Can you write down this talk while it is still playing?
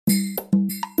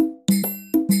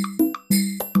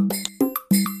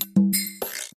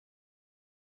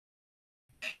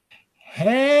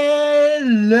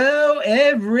Hello,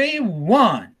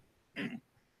 everyone.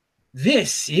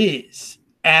 This is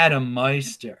Adam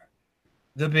Meister,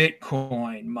 the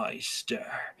Bitcoin Meister,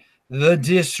 the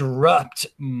Disrupt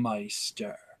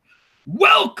Meister.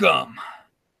 Welcome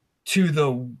to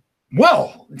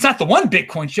it's not the One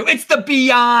Bitcoin Show, it's the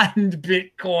Beyond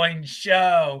Bitcoin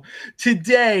Show.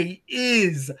 Today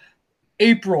is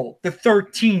April the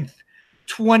 13th,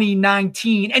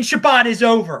 2019, and Shabbat is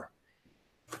over.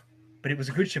 But it was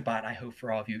a good Shabbat, I hope,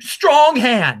 for all of you. Strong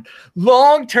hand,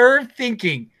 long-term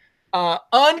thinking,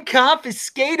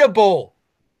 unconfiscatable,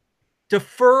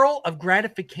 deferral of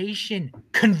gratification,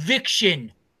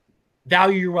 conviction,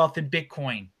 value your wealth in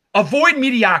Bitcoin, avoid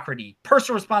mediocrity,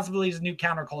 personal responsibility is a new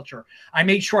counterculture. I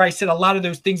made sure I said a lot of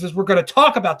those things as we're going to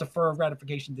talk about deferral of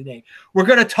gratification today. We're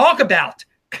going to talk about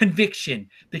conviction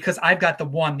because I've got the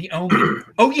one, the only.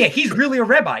 Oh yeah, he's really a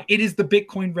rabbi. It is the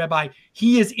Bitcoin Rabbi.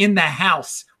 He is in the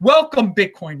house. Welcome,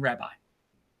 Bitcoin Rabbi.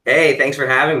 Hey, thanks for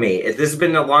having me. This has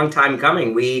been a long time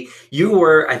coming. You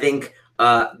were, I think,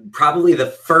 probably the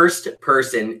first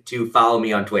person to follow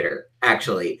me on Twitter.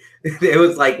 Actually, it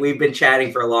was like we've been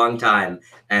chatting for a long time,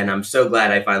 and I'm so glad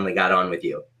I finally got on with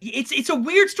you. It's a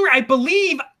weird story. I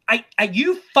believe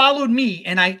you followed me,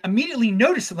 and I immediately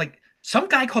noticed like, some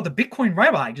guy called the Bitcoin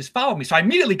Rabbi just followed me. So I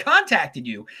immediately contacted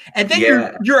you. And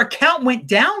then your account went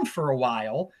down for a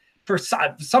while for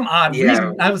some odd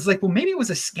reason. I was like, well, maybe it was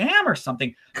a scam or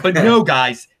something. But no,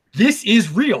 guys, this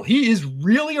is real. He is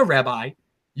really a rabbi.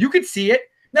 You could see it.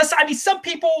 Now, I mean, some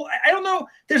people, I don't know.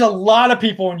 There's a lot of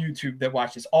people on YouTube that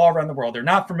watch this all around the world. They're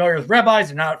not familiar with rabbis.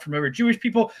 They're not familiar with Jewish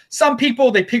people. Some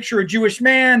people, they picture a Jewish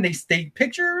man. They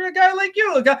picture a guy like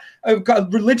you, a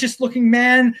religious-looking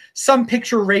man. Some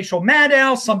picture Rachel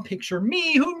Maddow. Some picture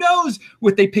me. Who knows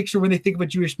what they picture when they think of a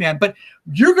Jewish man? But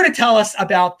you're going to tell us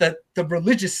about the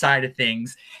religious side of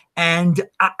things. And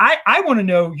I want to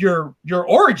know your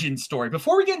origin story.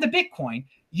 Before we get into Bitcoin,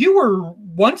 you were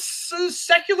once a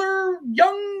secular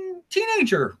young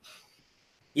teenager.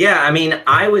 Yeah, I mean,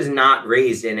 I was not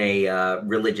raised in a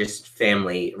religious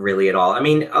family really at all. I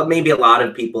mean, maybe a lot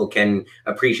of people can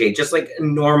appreciate just like a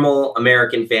normal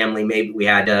American family. Maybe we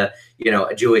had a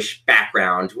Jewish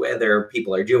background, whether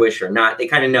people are Jewish or not. They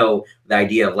kind of know the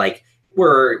idea of like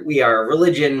we are a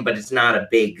religion, but it's not a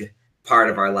big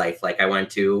part of our life. Like I went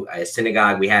to a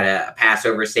synagogue, we had a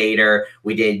Passover Seder,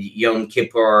 we did Yom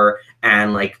Kippur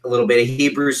and like a little bit of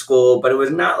Hebrew school, but it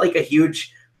was not like a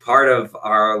huge part of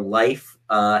our life.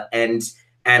 And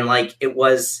like it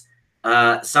was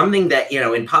something that,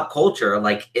 in pop culture,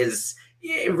 like is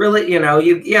really, you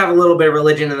have a little bit of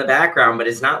religion in the background, but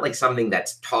it's not like something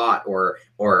that's taught or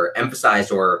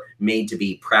emphasized or made to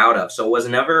be proud of. So it was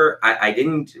never, I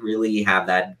didn't really have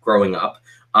that growing up.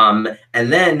 And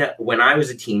then when I was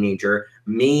a teenager,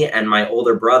 me and my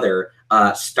older brother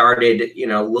started,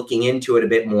 looking into it a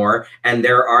bit more. And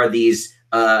there are these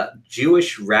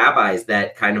Jewish rabbis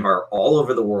that kind of are all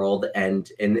over the world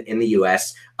and in the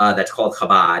US that's called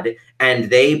Chabad. And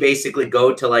they basically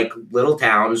go to like little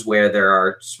towns where there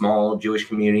are small Jewish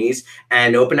communities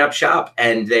and open up shop.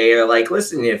 And they are like,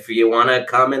 listen, if you want to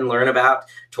come and learn about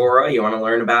Torah, you want to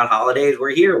learn about holidays, we're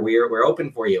here. We're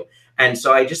open for you. And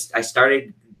so I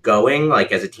started going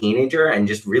like as a teenager and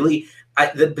just really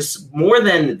more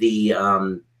than the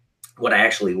what I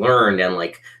actually learned and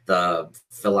like the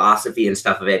philosophy and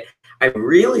stuff of it, I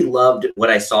really loved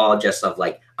what I saw just of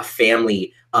like a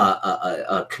family,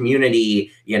 a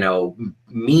community,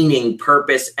 meaning,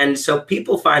 purpose. And so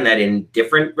people find that in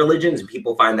different religions and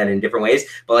people find that in different ways,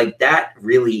 but like that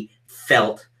really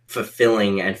felt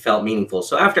fulfilling and felt meaningful.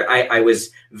 So after I was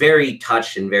very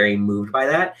touched and very moved by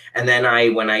that. And then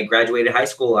when I graduated high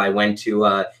school, I went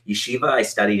to yeshiva. I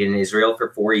studied in Israel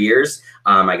for 4 years.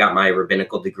 I got my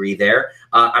rabbinical degree there.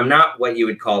 I'm not what you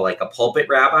would call like a pulpit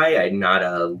rabbi. I'm not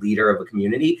a leader of a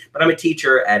community, but I'm a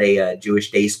teacher at a Jewish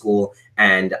day school.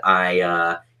 And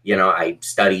I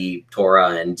study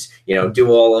Torah and,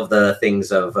 do all of the things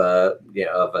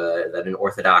that an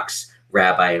Orthodox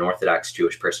rabbi, an Orthodox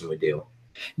Jewish person would do.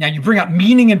 Now, you bring up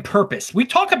meaning and purpose. We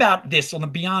talk about this on the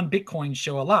Beyond Bitcoin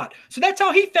show a lot. So that's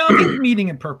how he found his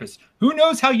meaning and purpose. Who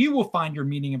knows how you will find your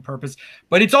meaning and purpose,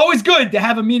 but it's always good to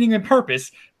have a meaning and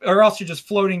purpose, or else you're just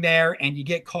floating there and you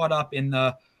get caught up in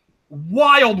the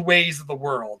wild ways of the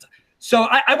world. So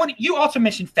you also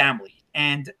mentioned family,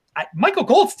 and Michael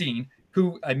Goldstein,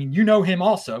 who, I mean, him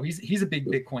also. He's a big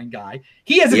Bitcoin guy.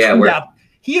 He has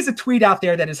a tweet out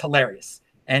there that is hilarious.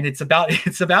 And it's about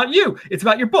you. It's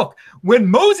about your book. When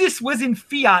Moses was in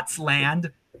Fiat's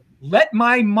land, let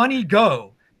my money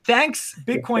go. Thanks,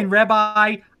 Bitcoin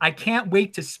Rabbi. I can't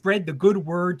wait to spread the good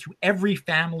word to every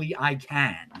family I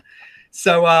can.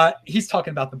 So he's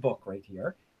talking about the book right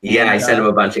here. Yeah, I sent him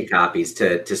a bunch of copies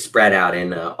to spread out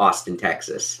in Austin,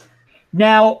 Texas.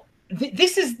 Now,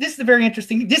 this is a very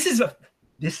interesting. This is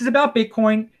about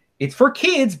Bitcoin. It's for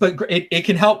kids, but it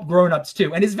can help grown-ups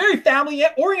too. And it's very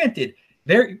family-oriented,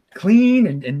 very clean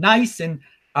and nice. And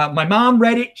my mom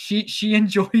read it. She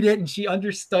enjoyed it, and she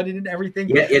understood it and everything.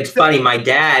 Yeah, it's funny. My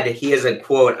dad, he has a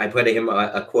quote. I put him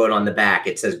a quote on the back.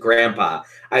 It says, "Grandpa,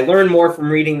 I learned more from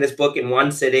reading this book in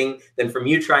one sitting than from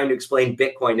you trying to explain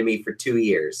Bitcoin to me for 2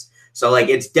 years." So, like,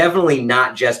 it's definitely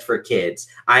not just for kids.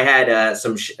 I had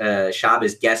some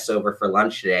Shabbos guests over for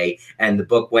lunch today, and the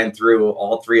book went through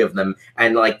all 3 of them.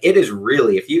 And, like, it is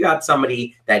really, if you got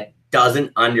somebody that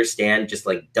doesn't understand, just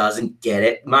like doesn't get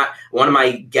it. One of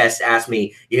my guests asked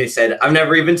me, he said, "I've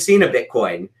never even seen a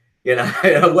Bitcoin. You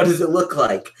know, what does it look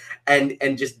like?" And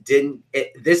just didn't.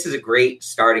 This is a great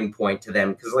starting point to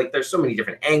them because, like, there's so many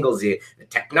different angles, the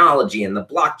technology and the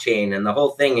blockchain and the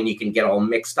whole thing, and you can get all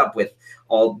mixed up with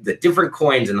all the different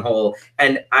coins and the whole.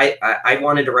 And I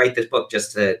wanted to write this book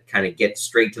just to kind of get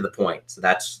straight to the point. So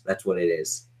that's what it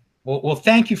is. Well,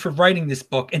 thank you for writing this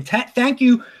book, and thank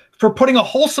you for putting a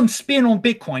wholesome spin on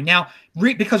Bitcoin. Now,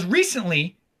 because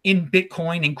recently in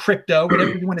Bitcoin and crypto,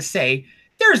 whatever you want to say,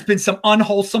 there's been some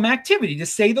unwholesome activity, to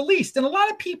say the least. And a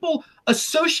lot of people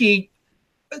associate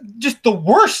just the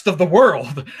worst of the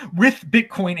world with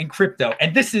Bitcoin and crypto.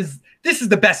 And this is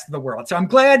the best of the world. So I'm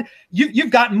glad you've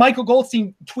got Michael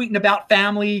Goldstein tweeting about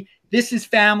family. This is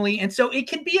family. And so it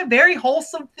can be a very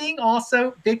wholesome thing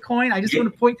also, Bitcoin. I just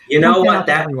want to point what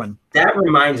that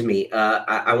reminds me.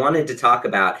 I wanted to talk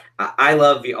about, I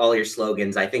love all your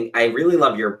slogans. I really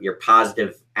love your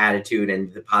positive attitude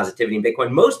and the positivity in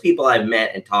Bitcoin. Most people I've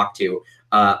met and talked to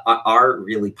are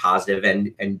really positive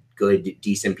and good,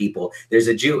 decent people. There's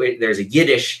a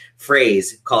Yiddish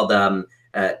phrase called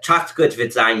 "Tracht gut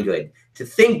wird sein gut," to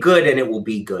think good and it will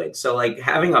be good. So, like,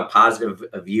 having a positive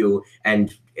view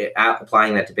and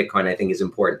applying that to Bitcoin, I think, is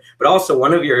important. But also,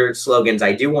 one of your slogans,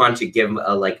 I do want to give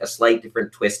a slight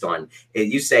different twist on.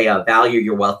 You say value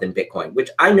your wealth in Bitcoin, which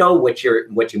I know what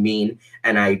you mean,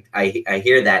 and I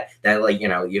hear that like, you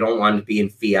know, you don't want to be in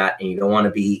fiat and you don't want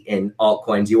to be in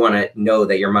altcoins. You want to know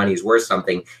that your money is worth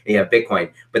something. And you have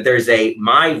Bitcoin, but there's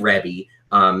my Rebbe.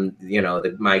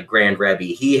 My Grand Rabbi,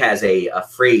 he has a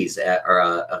phrase or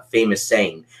a famous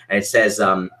saying, and it says,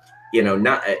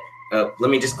 let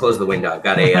me just close the window. I've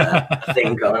got a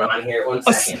thing going on here. 1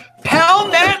 second.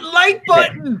 Pound that like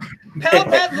button.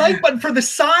 Pound that like button for the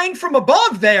sign from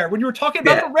above there when you were talking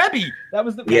about the Rebbe. That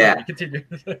was the Continue.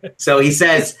 So he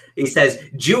says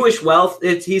Jewish wealth.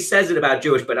 He says it about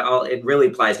Jewish, but it really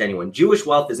applies to anyone. Jewish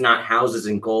wealth is not houses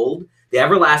and gold. The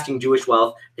everlasting Jewish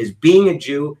wealth is being a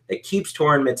Jew that keeps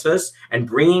Torah and mitzvahs and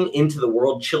bringing into the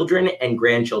world children and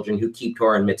grandchildren who keep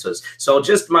Torah and mitzvahs. So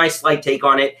just my slight take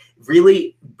on it,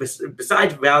 really,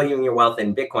 besides valuing your wealth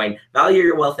in Bitcoin, value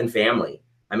your wealth in family.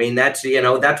 I mean, that's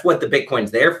what the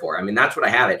Bitcoin's there for. I mean, that's what I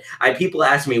have it. People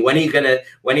ask me, when are you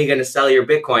gonna sell your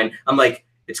Bitcoin? I'm like,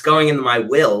 it's going into my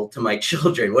will to my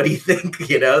children. What do you think?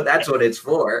 That's what it's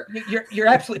for. You're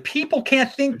absolutely. People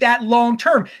can't think that long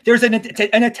term. There's an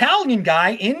Italian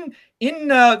guy in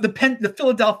the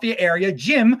Philadelphia area,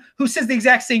 Jim, who says the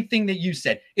exact same thing that you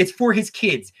said. It's for his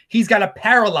kids. He's got a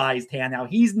paralyzed hand now.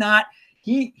 He's not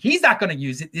going to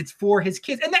use it. It's for his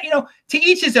kids. And that, to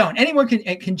each his own. Anyone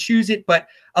can choose it, but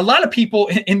a lot of people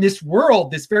in this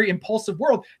world, this very impulsive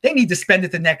world, they need to spend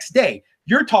it the next day.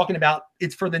 You're talking about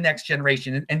it's for the next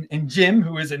generation. And Jim,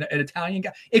 who is an Italian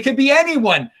guy, it could be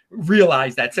anyone,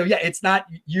 realize that. So yeah, it's not,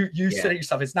 you said it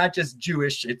yourself. It's not just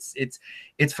Jewish.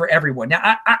 It's for everyone.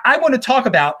 Now I want to talk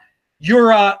about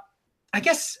your, I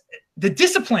guess, the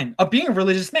discipline of being a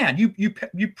religious man.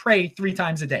 You pray 3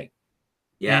 times a day.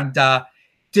 Yeah. And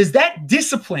does that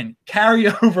discipline carry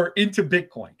over into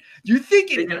Bitcoin? Do you think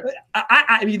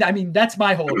I mean, that's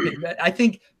my whole opinion. I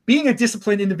think being a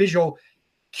disciplined individual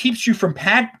keeps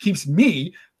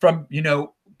me from,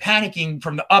 panicking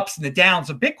from the ups and the downs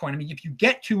of Bitcoin. I mean, if you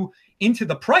get into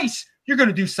the price, you're going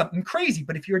to do something crazy.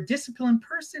 But if you're a disciplined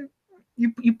person,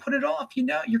 you put it off,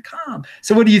 you're calm.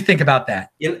 So what do you think about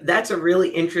that? That's a really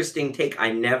interesting take.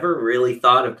 I never really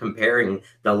thought of comparing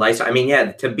the lifestyle. I mean,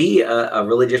 yeah, to be a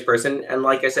religious person, and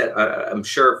like I said, I'm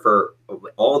sure for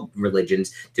all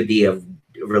religions, to be a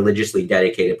religiously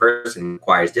dedicated person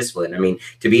requires discipline. I mean,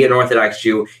 to be an Orthodox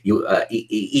Jew, you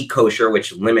eat kosher,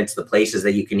 which limits the places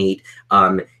that you can eat.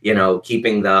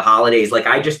 Keeping the holidays. Like,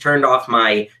 I just turned off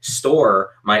my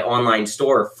online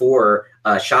store for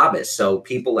Shabbos. So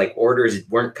people, like, orders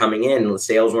weren't coming in,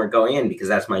 sales weren't going in because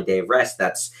that's my day of rest.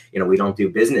 That's, we don't do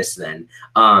business then.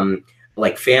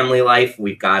 like family life.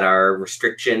 We've got our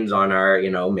restrictions on our,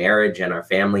 marriage and our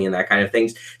family and that kind of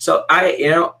things. So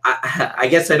I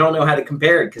guess I don't know how to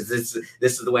compare it, because this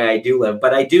is the way I do live.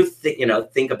 But I do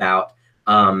think about,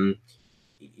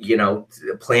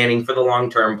 planning for the long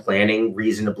term, planning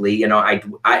reasonably. When I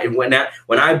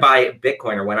buy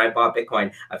Bitcoin, or when I bought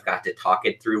Bitcoin, I've got to talk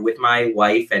it through with my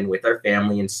wife and with our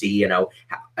family and see,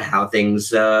 how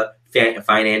things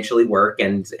financially work.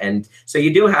 And so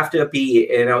you do have to be,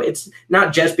 it's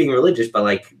not just being religious, but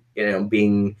like,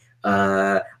 being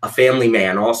a family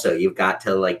man also. You've got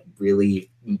to like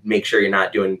really make sure you're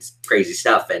not doing crazy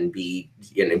stuff and be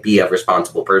a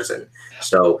responsible person.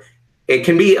 So it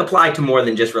can be applied to more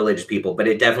than just religious people, but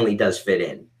it definitely does fit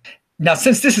in. Now,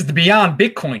 since this is the Beyond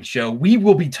Bitcoin show, we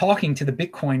will be talking to the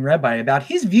Bitcoin Rabbi about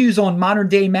his views on modern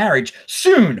day marriage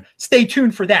soon. Stay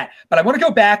tuned for that. But I want to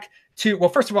go back to, well,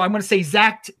 first of all, I want to say,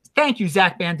 Zach, thank you,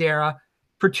 Zach Bandera,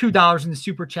 for $2 in the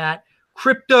super chat.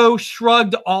 Crypto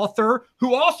Shrugged author,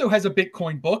 who also has a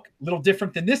Bitcoin book, a little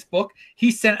different than this book.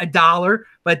 He sent $1,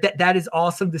 but that is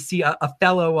awesome to see a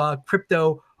fellow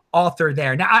crypto author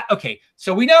there. Now, okay,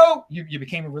 so we know you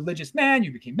became a religious man,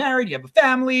 you became married, you have a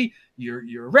family,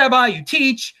 you're a rabbi, you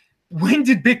teach. When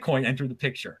did Bitcoin enter the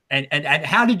picture? And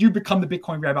how did you become the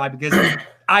Bitcoin Rabbi? Because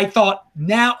I thought,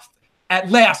 now,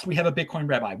 at last, we have a Bitcoin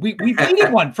Rabbi. We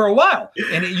needed one for a while,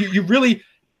 and you really...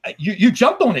 You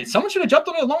jumped on it. Someone should have jumped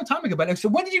on it a long time ago. But so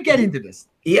when did you get into this?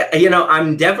 Yeah,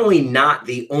 I'm definitely not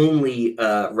the only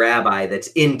rabbi that's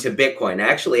into Bitcoin.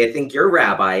 Actually, I think your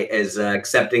rabbi is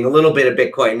accepting a little bit of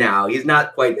Bitcoin now. He's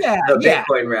not quite the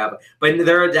Bitcoin rabbi, but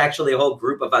there is actually a whole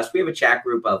group of us. We have a chat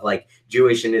group of like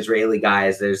Jewish and Israeli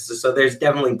guys. There's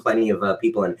definitely plenty of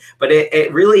people in. But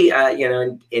it really,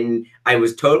 I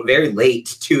was very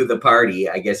late to the party,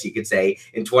 I guess you could say.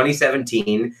 In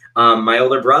 2017, my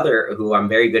older brother, who I'm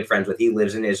very good friends with, he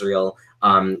lives in Israel.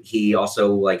 He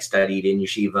also like studied in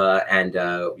yeshiva, and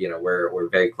we're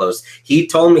very close. He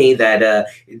told me that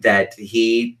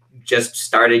he just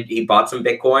started. He bought some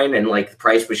Bitcoin, and like the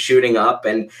price was shooting up,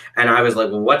 and I was like,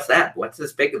 well, what's that? What's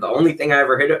this big? The only thing I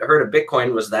ever heard of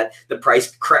Bitcoin was that the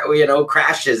price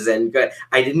crashes, and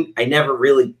I never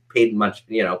really paid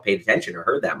attention or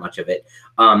heard that much of it.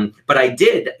 But I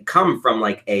did come from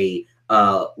like a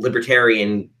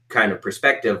libertarian kind of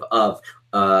perspective of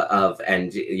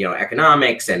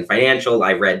economics and financial.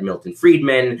 I read Milton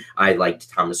Friedman. I liked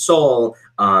Thomas Sowell.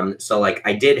 So like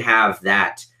I did have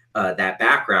that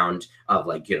background of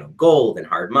like, gold and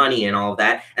hard money and all of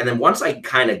that. And then once I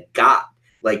kind of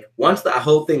once the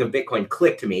whole thing of Bitcoin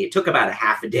clicked to me, it took about a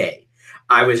half a day.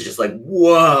 I was just like,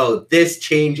 whoa, this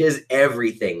changes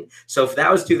everything. So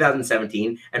that was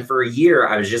 2017. And for a year,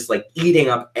 I was just like eating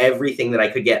up everything that I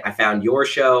could get. I found your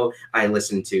show. I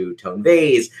listened to Tone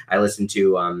Vase. I listened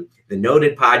to the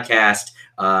Noted podcast.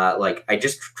 I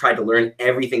just tried to learn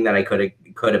everything that I could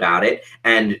about it.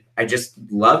 And I just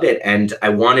loved it. And I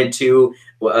wanted to,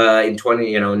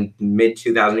 in mid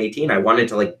 2018, I wanted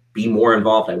to like be more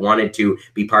involved. I wanted to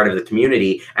be part of the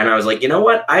community. And I was like, you know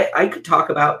what? I could talk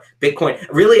about Bitcoin.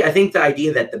 Really, I think the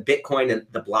idea that the Bitcoin and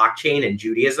the blockchain and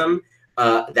Judaism,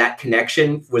 that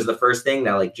connection was the first thing,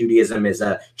 that like Judaism is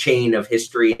a chain of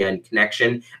history and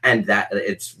connection, and that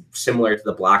it's similar to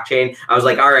the blockchain. I was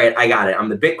like, all right, I got it. I'm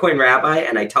the Bitcoin Rabbi,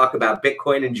 and I talk about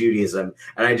Bitcoin and Judaism.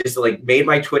 And I just like made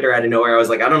my Twitter out of nowhere. I was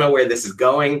like, I don't know where this is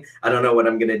going. I don't know what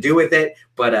I'm going to do with it.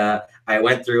 But I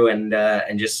went through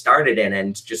and just started in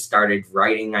and just started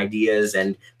writing ideas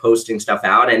and posting stuff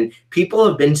out. And people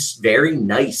have been very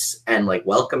nice and like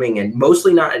welcoming, and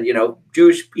mostly not,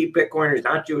 Jewish Bitcoiners,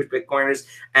 not Jewish Bitcoiners.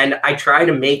 And I try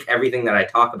to make everything that I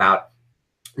talk about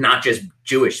not just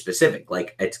Jewish specific.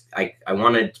 Like I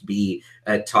wanted to be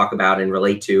talk about and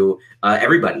relate to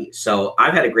everybody. So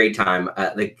I've had a great time.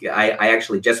 I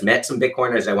actually just met some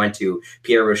Bitcoiners. I went to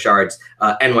Pierre Rochard's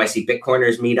NYC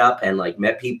Bitcoiners meetup and like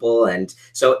met people. And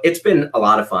so it's been a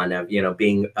lot of fun of,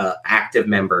 being an active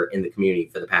member in the community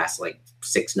for the past like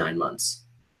 6-9 months.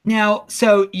 Now,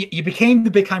 so you became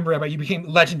the Bitcoin Rabbi. You became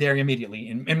legendary immediately,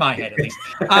 in my head at least.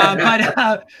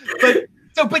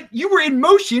 But you were in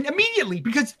motion immediately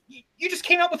because you just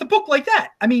came out with a book like that.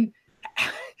 I mean,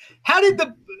 how did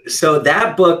So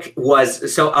that book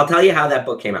was, so I'll tell you how that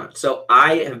book came out. So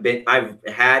I've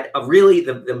had a really,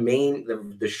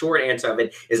 the short answer of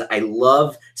it is I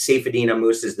love Saifedean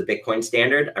Ammous's The Bitcoin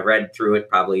Standard. I read through it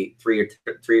probably three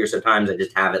or so times. I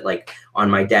just have it like on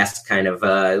my desk, kind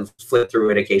of flip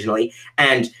through it occasionally.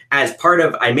 And as part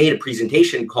of, I made a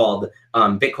presentation called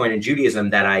Bitcoin and Judaism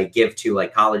that I give to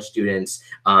like college students.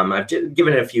 I've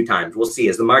given it a few times. We'll see.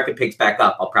 As the market picks back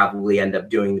up, I'll probably end up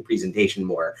doing the presentation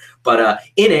more. But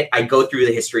in it, I go through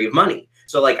the history of money.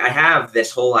 So like I have this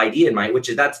whole idea in mind,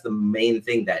 that's the main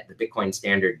thing that the Bitcoin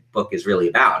Standard book is really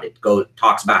about. It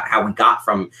talks about how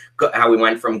we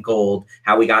went from gold,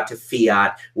 how we got to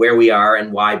fiat, where we are,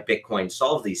 and why Bitcoin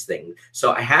solves these things.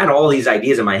 So I had all these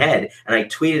ideas in my head, and I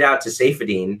tweeted out to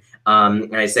Saifedean,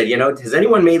 and I said, has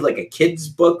anyone made like a kid's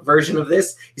book version of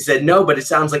this? He said, no, but it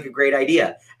sounds like a great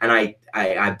idea. And I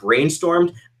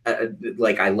brainstormed,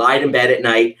 like I lied in bed at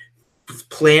night,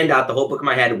 planned out the whole book in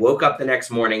my head, woke up the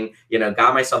next morning,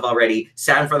 got myself all ready,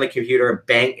 sat in front of the computer,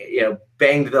 and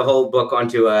banged the whole book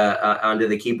onto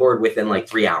the keyboard within like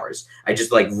 3 hours. I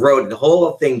just like wrote the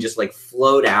whole thing, just like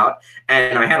flowed out.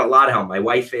 And I had a lot of help. My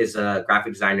wife is a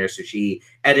graphic designer, so she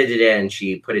edited it and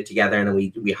she put it together. And then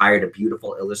we hired a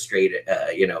beautiful illustrator,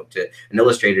 an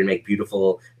illustrator to make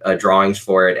beautiful drawings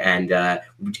for it. And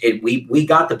we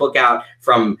got the book out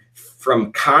from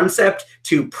concept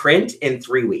to print in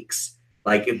 3 weeks.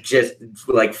 Like it just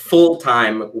like full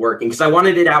time working, because I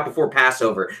wanted it out before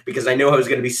Passover, because I know I was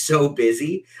going to be so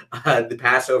busy. The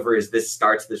Passover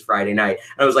starts this Friday night.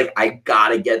 And I was like, I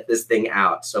gotta get this thing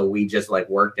out. So we just like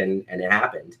worked and it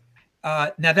happened.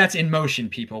 Now that's in motion,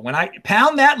 people. When I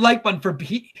pound that like button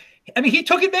he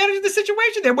took advantage of the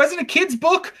situation. There wasn't a kid's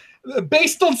book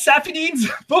based on Saifedean's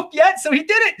book yet, so he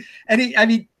did it.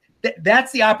 And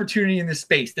that's the opportunity in this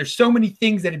space. There's so many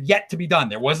things that have yet to be done.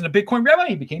 There wasn't a Bitcoin Rabbi.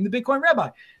 He became the Bitcoin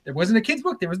Rabbi. There wasn't a kid's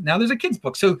book. Now there's a kid's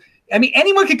book. So,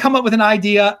 anyone can come up with an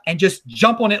idea and just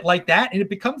jump on it like that, and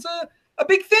it becomes a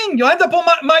big thing. You'll end up on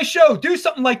my show. Do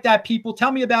something like that, people.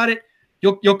 Tell me about it.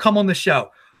 You'll come on the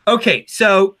show. Okay,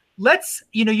 so let's,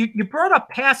 you brought up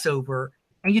Passover,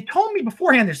 and you told me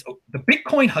beforehand there's the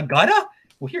Bitcoin Haggadah.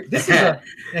 Well, here's a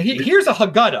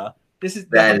Haggadah. This is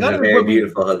a very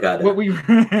beautiful Haggadah. What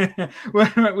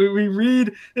we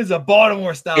read is a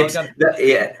Baltimore style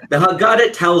Haggadah. The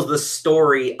Haggadah tells the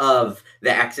story of the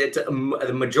Exodus.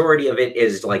 The majority of it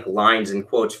is like lines and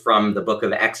quotes from the book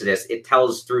of Exodus. It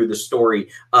tells through the story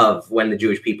of when the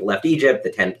Jewish people left Egypt, the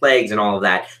 10 plagues and all of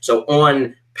that. So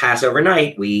on Passover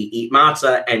night, we eat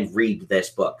matzah and read this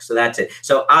book. So that's it.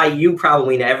 So you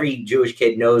probably, every Jewish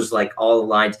kid knows like all the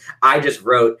lines. I just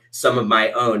wrote some of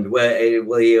my own.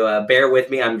 Will you bear with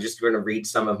me? I'm just going to read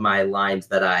some of my lines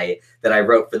that I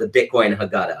wrote for the Bitcoin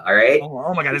Haggadah. All right.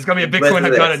 Oh my God, it's going to be a Bitcoin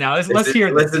Haggadah now. Let's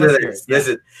hear this. Listen to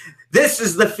this. This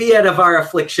is the fiat of our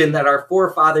affliction that our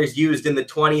forefathers used in the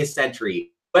 20th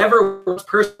century. Whoever wants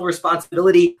personal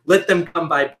responsibility, let them come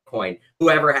by Bitcoin.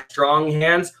 Whoever has strong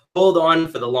hands, hold on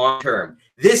for the long term.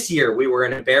 This year, we were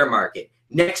in a bear market.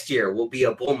 Next year will be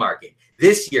a bull market.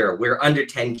 This year, we're under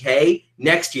 10K.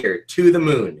 Next year, to the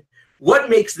moon. What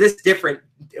makes this different?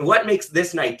 What makes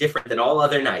this night different than all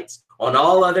other nights? On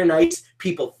all other nights,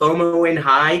 people FOMO in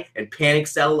high and panic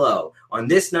sell low. On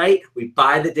this night, we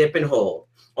buy the dip and hold.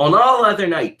 On all other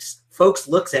nights, folks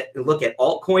look at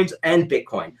altcoins and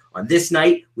Bitcoin. On this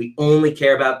night, we only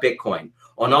care about Bitcoin.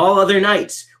 On all other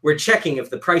nights, we're checking if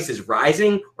the price is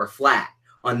rising or flat.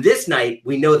 On this night,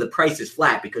 we know the price is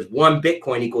flat because 1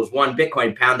 Bitcoin equals 1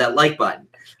 Bitcoin. Pound that like button.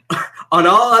 On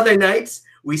all other nights,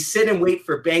 we sit and wait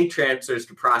for bank transfers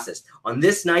to process. On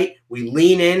this night, we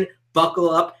lean in, buckle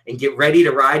up, and get ready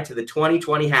to ride to the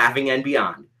 2020 halving and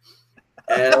beyond.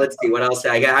 Let's see what else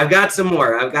I got. I've got some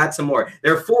more.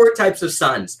 There are 4 types of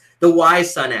sons. The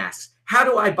wise son asks, how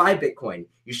do I buy Bitcoin?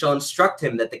 You shall instruct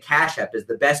him that the Cash App is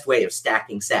the best way of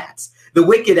stacking sats. The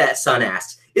wicked son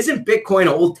asks, isn't Bitcoin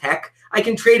old tech? I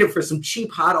can trade it for some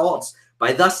cheap hot alts.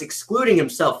 By thus excluding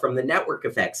himself from the network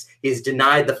effects, he has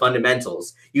denied the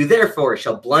fundamentals. You therefore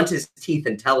shall blunt his teeth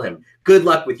and tell him, good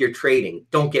luck with your trading.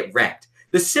 Don't get wrecked.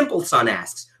 The simple son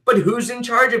asks, but who's in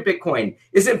charge of Bitcoin?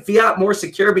 Isn't fiat more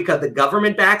secure because the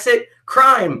government backs it?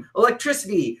 Crime,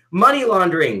 electricity, money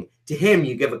laundering. To him,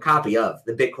 you give a copy of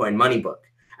the Bitcoin Money Book.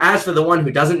 As for the one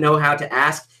who doesn't know how to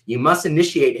ask, you must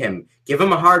initiate him. Give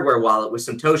him a hardware wallet with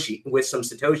some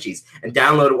Satoshis and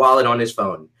download a wallet on his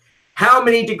phone. How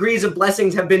many degrees of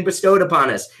blessings have been bestowed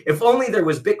upon us? If only there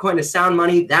was Bitcoin as sound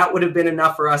money, that would have been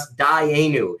enough for us,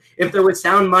 Dayenu. If there was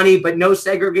sound money but no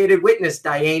segregated witness,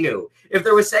 Dayenu. If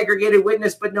there was segregated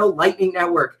witness but no Lightning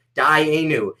Network,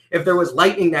 Dayenu. If there was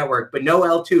Lightning Network but no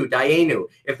L2, Dayenu.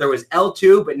 If there was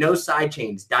L2 but no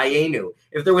sidechains, Dayenu.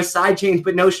 If there was sidechains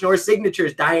but no Schnorr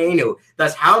signatures, Dayenu.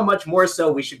 Thus, how much more so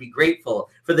we should be grateful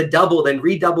for the doubled and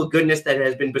redoubled goodness that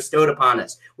has been bestowed upon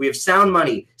us. We have sound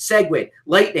money, SegWit,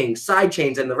 Lightning,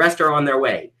 sidechains, and the rest are on their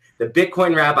way. The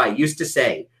Bitcoin Rabbi used to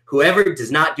say, whoever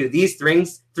does not do these 3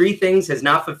 things has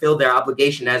not fulfilled their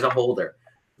obligation as a holder.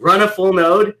 Run a full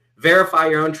node, verify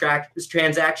your own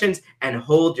transactions, and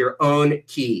hold your own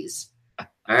keys.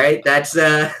 All right, that's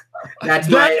That's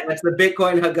the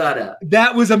Bitcoin Haggadah.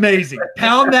 That was amazing.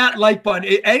 Pound that like button.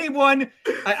 Anyone,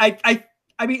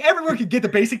 I mean, everyone could get the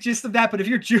basic gist of that, but if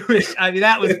you're Jewish, I mean,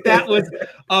 that was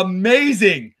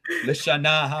amazing.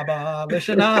 Lishana haba,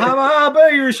 Lishana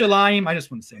haba, Yerushalayim. I just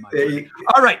want to say my word.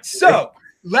 All right, so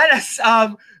let us.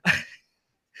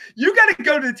 You got to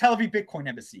go to the Tel Aviv Bitcoin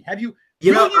Embassy. Have you?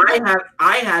 You know,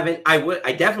 I haven't.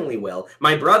 I definitely will.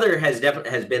 My brother has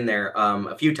been there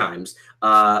a few times.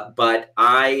 But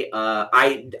I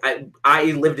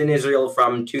lived in Israel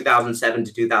from 2007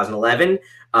 to 2011.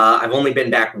 I've only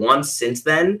been back once since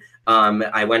then.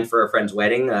 I went for a friend's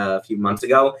wedding a few months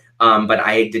ago, but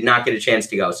I did not get a chance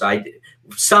to go. So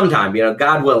sometime,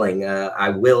 God willing, I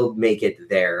will make it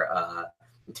there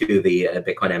to the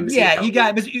Bitcoin Embassy. Yeah, you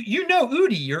got, you know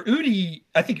Udi. You're Udi.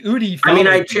 I think Udi. I mean,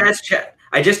 I just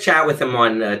chat with him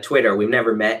on Twitter. We've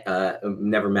never met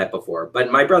before, but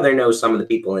my brother knows some of the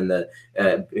people in the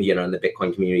in the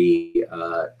Bitcoin community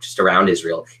just around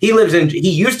Israel. He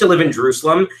used to live in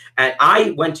Jerusalem, and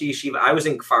I went to yeshiva. I was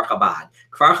in Kfar Chabad.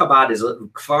 Kfar Chabad is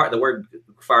the word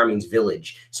Kfar means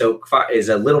village. So Kfar is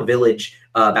a little village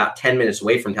about 10 minutes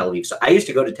away from Tel Aviv. So I used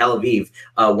to go to Tel Aviv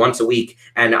once a week,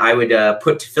 and I would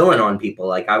put tefillin on people.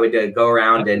 Like I would go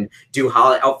around and do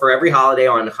for every holiday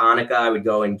on Hanukkah, I would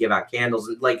go and give out candles,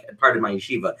 like part of my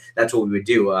yeshiva. That's what we would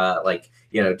do,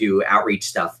 do outreach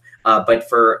stuff. But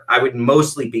I would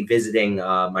mostly be visiting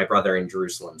my brother in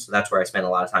Jerusalem. So that's where I spent a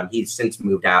lot of time. He's since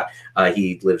moved out.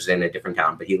 He lives in a different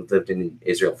town, but he lived in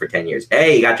Israel for 10 years.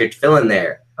 Hey, you got your tefillin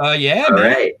there. Yeah, all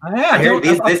man. Right.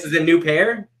 This is a new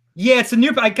pair? Yeah, it's a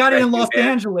new. I got it in Los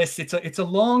Angeles. It's a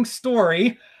long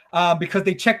story because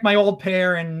they checked my old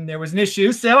pair and there was an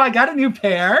issue, so I got a new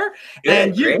pair. Good,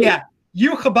 and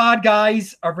you Chabad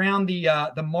guys around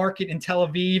the market in Tel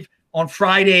Aviv on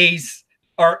Fridays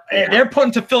they're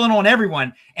putting tefillin on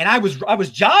everyone. And I was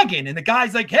jogging, and the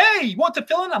guy's like, "Hey, you want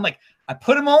tefillin?" I'm like, "I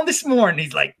put him on this morning."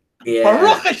 He's like,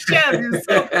 "Baruch Hashem." He's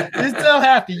so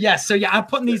happy. Yes. So yeah, I'm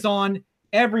putting these on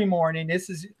every morning. This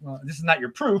is not your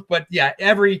proof, but yeah,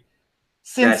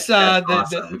 since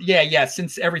awesome.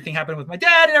 Since everything happened with my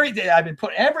dad and everything, I've been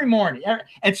putting every morning,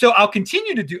 and so I'll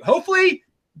continue to do. Hopefully,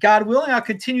 God willing, I'll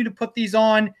continue to put these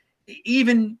on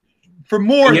even for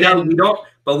more. We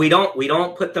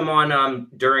don't put them on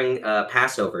during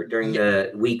Passover, during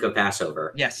the week of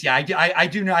Passover. Yes, yeah, I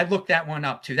do know. I looked that one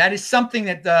up too. That is something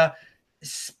that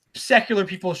secular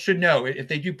people should know. If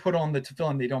they do put on the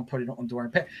tefillin, they don't put it on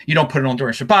during. You don't put it on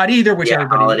during Shabbat either, which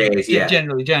everybody holidays,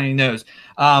 generally knows.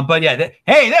 But yeah,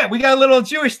 we got a little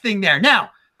Jewish thing there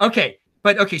now. Okay.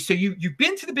 But okay, so you've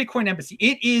been to the Bitcoin Embassy.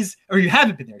 It is, or you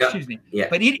haven't been there, excuse me. Yeah.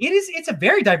 But it's a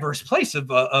very diverse place of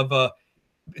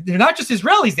they're not just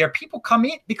Israelis there. People come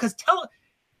in because Tel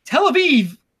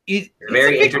Aviv is a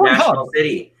very international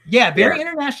city. Yeah, very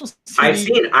international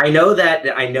city. I know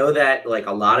that like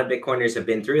a lot of Bitcoiners have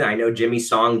been through that. I know Jimmy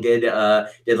Song did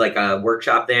like a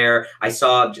workshop there. I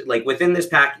saw like within this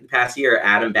past year,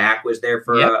 Adam Back was there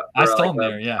for a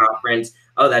conference.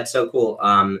 Oh, that's so cool.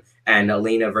 And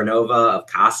Alina Vernova of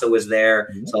Casa was there.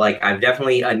 Mm-hmm. So like I've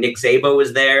definitely Nick Szabo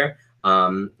was there.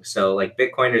 So like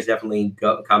Bitcoiners definitely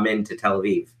come into Tel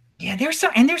Aviv. Yeah, there's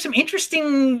some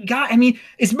interesting guy. I mean,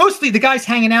 it's mostly the guys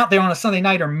hanging out there on a Sunday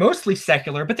night are mostly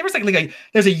secular, but there was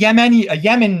there's a Yemeni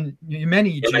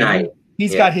Jew.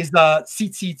 He's got his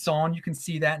seats on. You can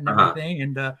see that and everything.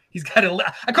 And he's got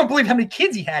I can't believe how many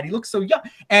kids he had. He looks so young.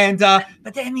 And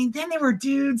but then there were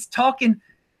dudes talking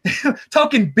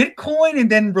Bitcoin and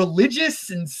then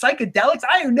religious and psychedelics.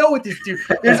 I don't know what this dude.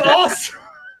 There's also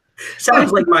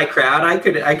sounds like my crowd. I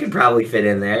could probably fit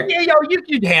in there. Yeah,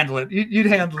 you'd handle it. You'd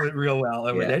handle it real well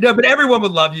over there. No, but everyone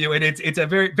would love you, and it's a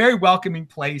very, very welcoming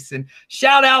place. And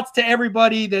shout outs to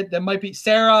everybody that might be.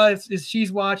 Sarah, is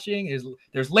she's watching.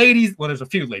 There's ladies. Well, there's a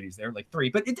few ladies there, like 3,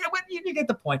 but you get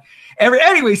the point.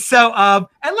 Anyway, so and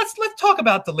let's talk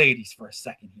about the ladies for a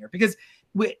second here, because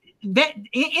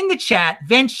in the chat,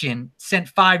 Venshin sent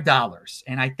 $5,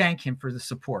 and I thank him for the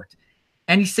support.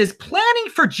 And he says, planning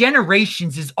for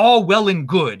generations is all well and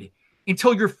good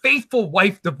until your faithful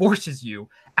wife divorces you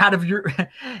out of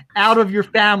your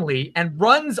family and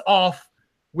runs off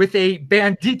with a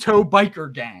bandito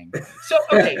biker gang. So,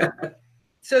 okay.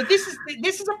 So this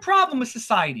is a problem with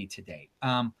society today.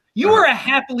 You are a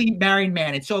happily married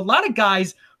man. And so a lot of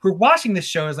guys who are watching this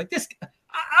show is like,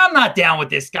 I'm not down with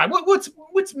this guy.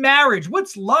 What's marriage?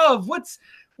 What's love? What's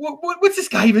this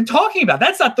guy even talking about?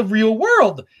 That's not the real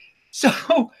world.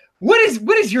 So what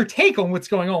is your take on what's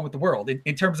going on with the world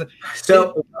in terms of?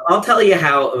 So I'll tell you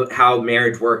how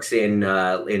marriage works in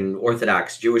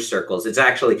Orthodox Jewish circles. It's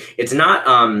not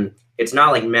it's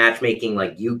not like matchmaking,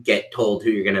 like you get told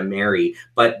who you're going to marry,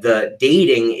 but the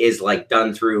dating is like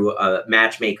done through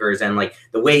matchmakers, and like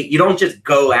the way you don't just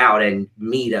go out and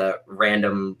meet a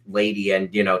random lady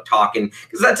and, you know, talking,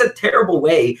 because that's a terrible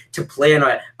way to plan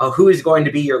who is going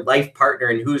to be your life partner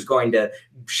and who's going to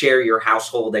share your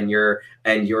household and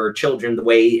your children the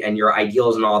way, and your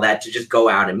ideals and all that, to just go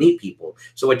out and meet people.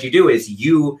 So what you do is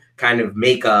you kind of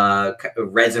make a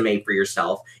resume for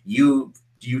yourself. You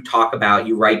talk about,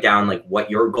 you write down like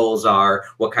what your goals are,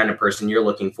 what kind of person you're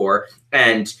looking for,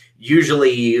 and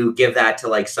usually you give that to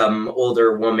like some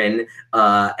older woman,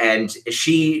 and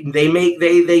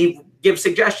they give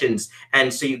suggestions,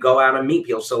 and so you go out and meet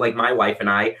people. So like my wife and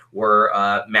I were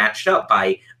matched up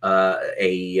by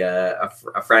a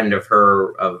friend of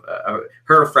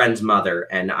her friend's mother,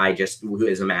 and who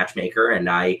is a matchmaker, and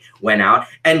I went out.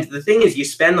 And the thing is, you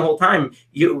spend the whole time,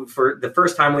 for the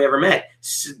first time we ever met,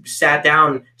 sat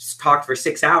down, talked for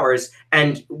 6 hours,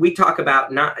 and we talk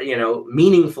about not, you know,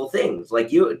 meaningful things. Like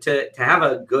to have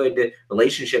a good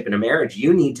relationship in a marriage,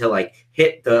 you need to like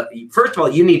first of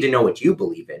all, you need to know what you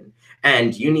believe in,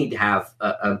 and you need to have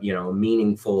a you know,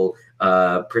 meaningful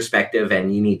perspective,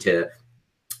 and you need to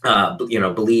you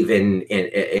know, believe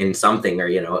in something, or,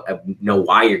 you know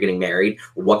why you're getting married,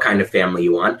 what kind of family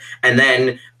you want, and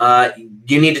then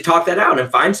you need to talk that out and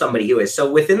find somebody who is.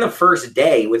 So within the first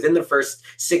day, within the first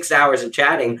 6 hours of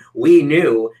chatting, we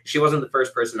knew she wasn't the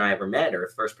first person I ever met, or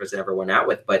the first person I ever went out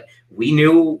with, but we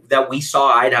knew that we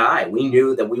saw eye to eye. We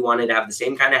knew that we wanted to have the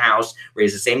same kind of house,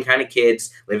 raise the same kind of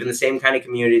kids, live in the same kind of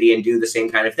community, and do the same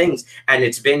kind of things. And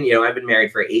it's been, you know, I've been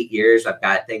married for 8 years. I've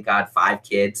got, thank God, 5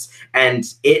 kids, and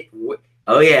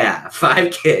oh yeah,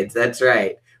 5 kids. That's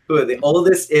right. The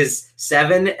oldest is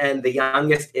 7, and the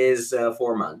youngest is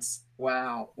 4 months.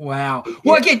 Wow. Wow.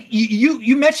 Well, again,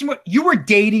 you mentioned what you were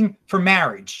dating for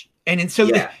marriage. And so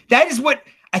that is what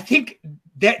I think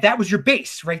that was your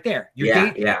base right there.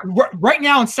 Right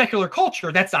now in secular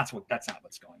culture, that's not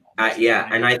what's going on.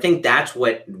 And I think that's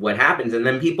what happens. And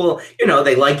then people, you know,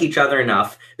 they like each other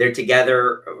enough, they're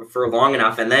together for long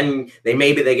enough, and then they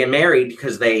get married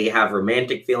because they have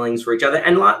romantic feelings for each other.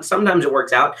 And sometimes it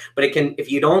works out, but if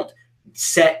you don't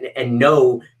set and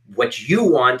know what you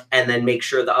want, and then make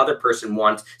sure the other person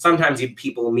wants. Sometimes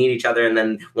people meet each other, and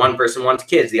then one person wants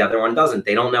kids, the other one doesn't.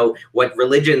 They don't know what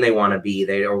religion they want to be,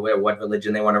 or what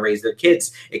religion they want to raise their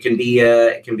kids. It can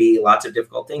be lots of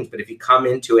difficult things. But if you come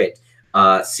into it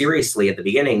seriously at the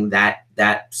beginning,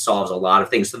 that solves a lot of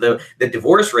things. So the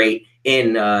divorce rate in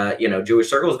you know, Jewish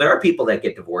circles, there are people that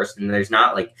get divorced, and there's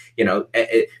not like, you know,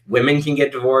 women can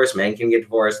get divorced, men can get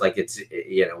divorced. Like, it's,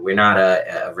 you know, we're not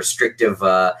a restrictive,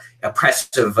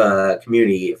 oppressive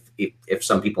community, if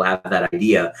some people have that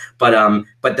idea. But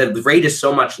the rate is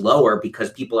so much lower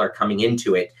because people are coming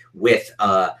into it with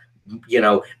you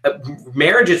know,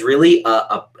 marriage is really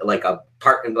like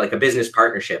a business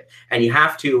partnership, and you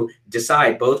have to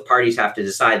decide, both parties have to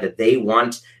decide that they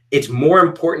want, it's more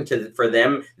important for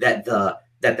them that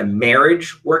the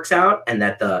marriage works out and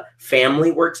that the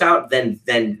family works out than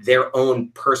their own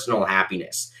personal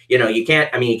happiness. You know, you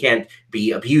can't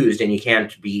be abused, and you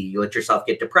can't let yourself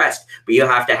get depressed, but you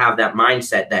have to have that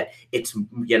mindset that it's,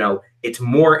 you know, it's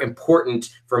more important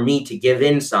for me to give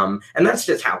in some. And that's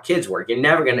just how kids work. You're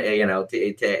never going to, you know,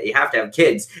 you have to have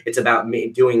kids. It's about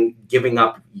giving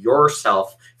up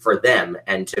yourself for them,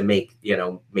 and to make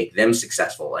them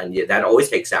successful. And that always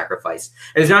takes sacrifice.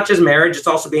 And it's not just marriage, it's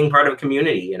also being part of a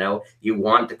community. You know, you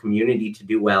want the community to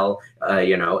do well,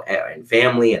 you know, and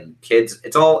family and kids.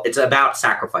 It's about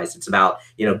sacrifice. It's about,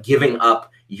 you know, giving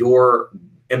up your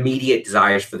immediate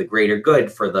desires for the greater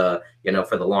good, for the, you know,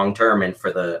 for the long term, and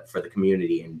for the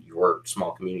community and your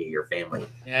small community, your family.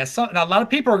 Yeah. So now a lot of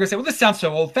people are going to say, well, this sounds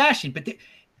so old fashioned, but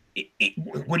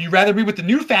would you rather be with the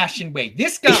new fashioned way?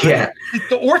 This guy,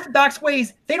 the Orthodox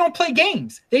ways, they don't play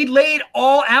games. They lay it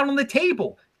all out on the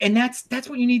table. And that's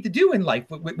what you need to do in life.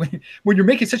 When you're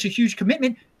making such a huge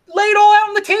commitment, lay it all out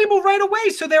on the table right away,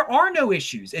 so there are no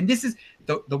issues. And this is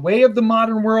the way of the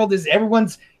modern world, is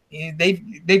everyone's,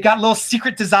 they've got little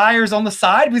secret desires on the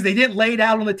side because they didn't lay it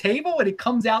out on the table, and it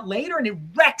comes out later and it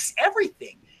wrecks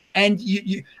everything. And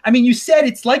you said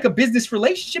it's like a business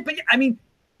relationship, but I mean,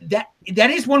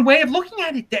 that is one way of looking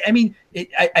at it. I mean,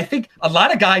 I think a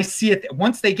lot of guys see it,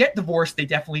 once they get divorced, they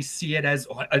definitely see it as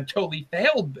a totally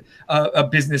failed a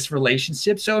business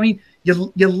relationship. So, I mean,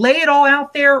 you lay it all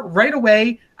out there right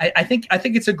away. I think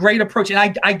it's a great approach.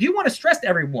 And I do want to stress to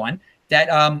everyone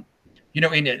that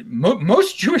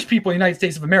most Jewish people in the United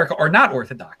States of America are not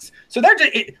Orthodox. So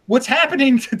what's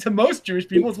happening to most Jewish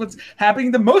people is what's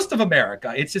happening to most of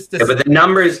America. It's just this. Yeah, but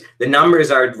the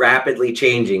numbers are rapidly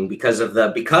changing because of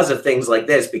things like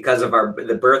this, because of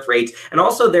the birth rates, and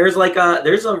also there's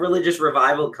a religious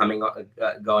revival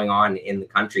going on in the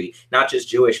country, not just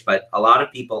Jewish, but a lot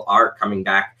of people are coming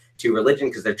back to religion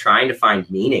because they're trying to find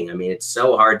meaning. I mean, it's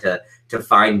so hard to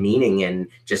find meaning in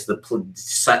just the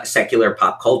secular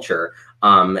pop culture.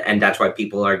 And that's why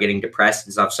people are getting depressed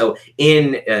and stuff. So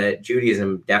in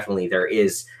Judaism, definitely there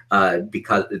is,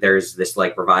 because there's this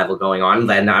like revival going on.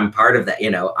 Then I'm part of that.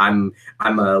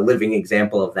 I'm a living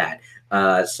example of that.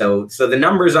 So the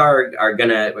numbers are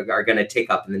gonna tick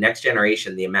up in the next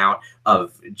generation. The amount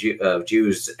of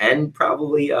Jews and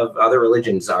probably of other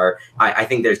religions I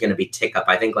think there's going to be tick up.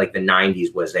 I think like the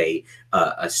 90s was a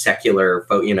secular,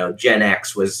 Gen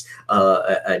X was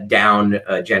a down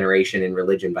generation in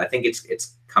religion, but I think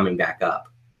it's coming back up.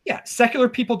 Yeah, secular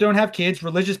people don't have kids.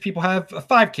 Religious people have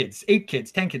 5 kids, 8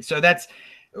 kids, 10 kids. So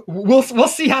we'll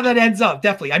see how that ends up.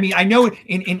 Definitely. I mean, I know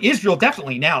in Israel,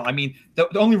 definitely now. I mean, the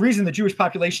only reason the Jewish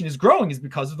population is growing is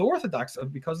because of the Orthodox,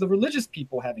 because of the religious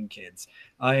people having kids,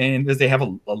 and because they have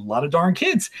a lot of darn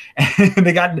kids, and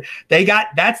they got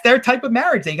that's their type of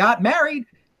marriage. They got married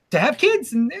to have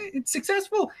kids, and it's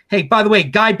successful. Hey, by the way,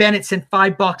 Guy Bennett sent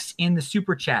 $5 in the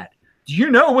super chat. Do you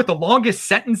know what the longest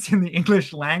sentence in the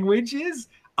English language is?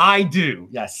 I do.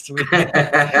 Yes.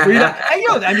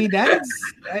 I mean, that's,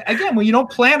 again, when you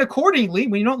don't plan accordingly,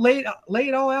 when you don't lay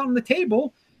it all out on the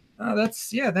table,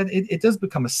 it does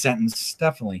become a sentence.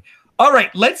 Definitely. All right.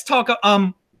 Let's talk.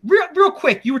 Real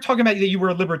quick. You were talking about that you were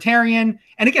a libertarian.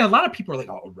 And again, a lot of people are like,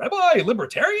 oh, Rabbi,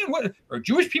 libertarian? What? Or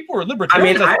Jewish people are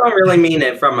libertarians? I mean, I don't really mean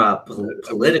it from a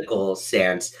political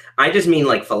sense. I just mean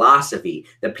like philosophy,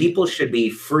 that people should be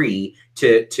free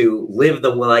to live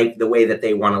the way that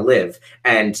they want to live.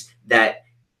 And that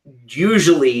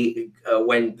usually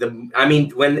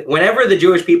whenever the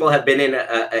Jewish people have been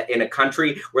in a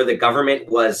country where the government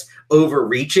was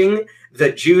overreaching, the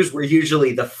Jews were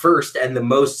usually the first and the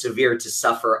most severe to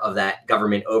suffer of that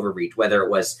government overreach, whether it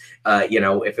was,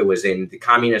 if it was in the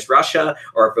communist Russia,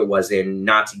 or if it was in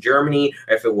Nazi Germany,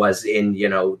 or if it was in,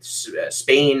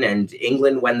 Spain and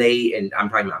England and I'm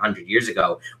talking about 100 years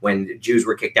ago when Jews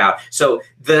were kicked out. So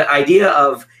the idea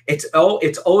of it's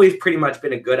always pretty much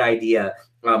been a good idea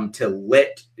to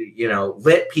let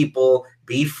people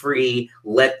be free,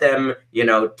 let them,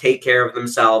 take care of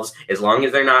themselves as long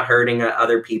as they're not hurting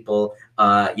other people.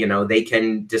 They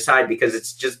can decide, because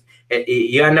it's just,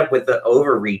 you end up with the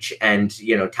overreach and,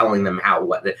 telling them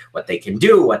what they can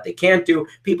do, what they can't do.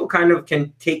 People kind of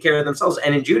can take care of themselves.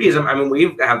 And in Judaism, I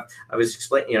mean, I was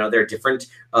explaining, there are different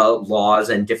laws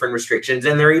and different restrictions,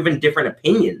 and there are even different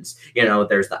opinions.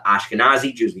 There's the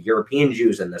Ashkenazi Jews, the European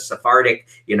Jews, and the Sephardic,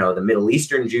 the Middle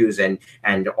Eastern Jews, and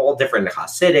all different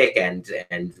Hasidic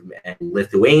and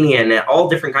Lithuanian, and all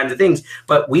different kinds of things.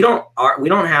 But we don't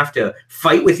have to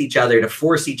fight with each other to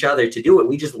force each other to do it.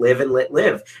 We just live and let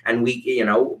live. And we,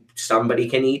 somebody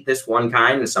can eat this one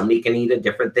kind, and somebody can eat a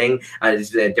different thing, a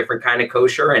different kind of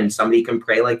kosher, and somebody can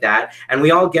pray like that. And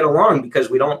we all get along because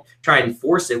we don't try and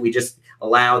force it. We just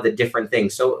allow the different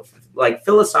things. So like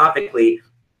philosophically,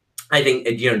 I think,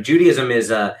 Judaism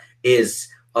is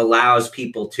allows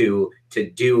people to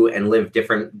do and live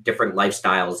different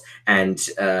lifestyles, and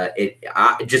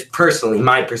just personally,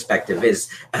 my perspective is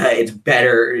it's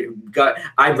better.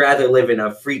 I'd rather live in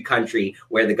a free country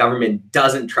where the government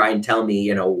doesn't try and tell me,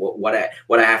 what I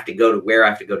have to go to, where I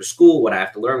have to go to school, what I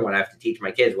have to learn, what I have to teach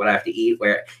my kids, what I have to eat,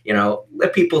 where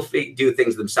let people do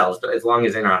things themselves, as long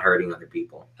as they're not hurting other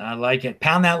people. I like it.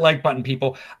 Pound that like button,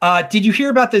 people. Did you hear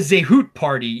about the Zehut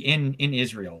party in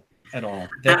Israel at all?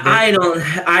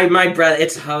 My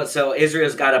brother, so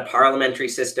Israel's got a parliamentary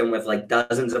system with like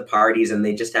dozens of parties, and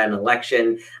they just had an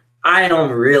election. I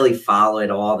don't really follow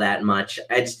it all that much.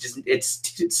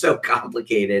 It's so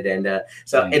complicated, and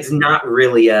so it's not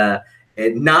really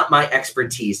not my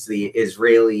expertise, the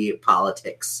Israeli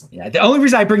politics. Yeah, the only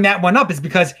reason I bring that one up is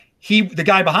because the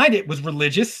guy behind it was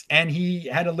religious, and he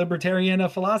had a libertarian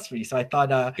philosophy. So I thought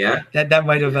that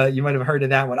might have you might have heard of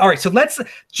that one. All right, so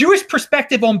Jewish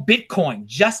perspective on Bitcoin,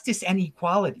 justice and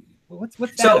equality. What's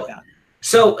that about?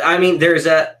 So, I mean, there's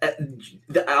a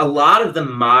lot of the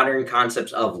modern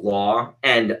concepts of law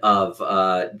and of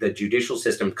the judicial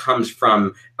system comes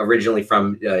originally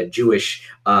from Jewish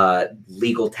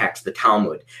legal text, the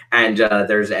Talmud, and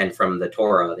from the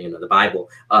Torah, the Bible.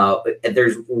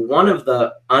 There's one of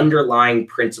the underlying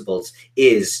principles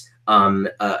is from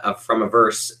a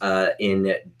verse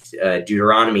in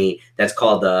Deuteronomy that's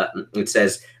called it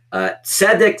says,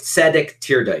 Tzedek, tzedek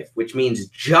tirdof, which means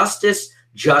justice,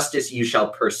 justice you shall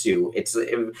pursue. It's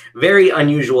very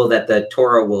unusual that the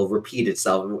Torah will repeat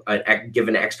itself, give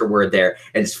an extra word there,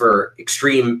 and it's for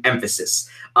extreme emphasis.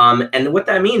 And what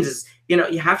that means is,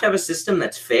 you have to have a system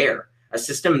that's fair, a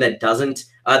system that doesn't,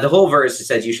 the whole verse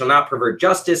says, you shall not pervert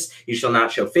justice, you shall not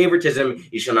show favoritism,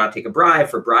 you shall not take a bribe,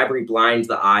 for bribery blinds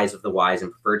the eyes of the wise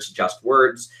and perverts just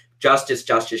words. Justice,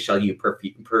 justice shall you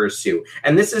pursue.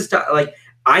 And this is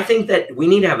I think that we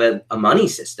need to have a money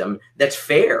system that's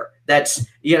fair. That's,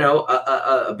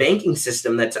 a banking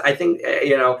system that's, I think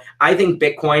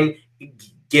Bitcoin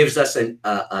gives us an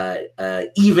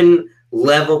even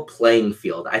level playing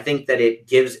field. I think that it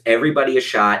gives everybody a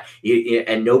shot,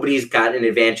 and nobody's got an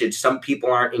advantage. Some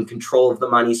people aren't in control of the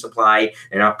money supply.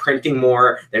 They're not printing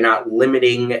more. They're not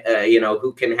limiting,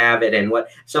 who can have it and what.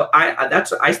 So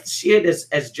I see it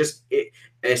as just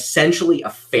essentially a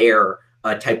fair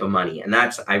type of money, and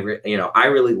that's I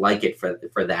really like it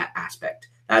for that aspect.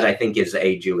 That I think is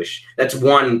that's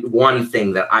one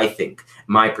thing that I think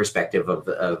my perspective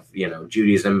of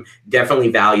Judaism definitely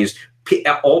values.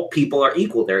 All people are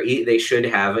equal. They should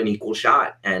have an equal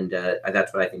shot, and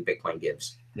that's what I think Bitcoin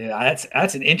gives. Yeah,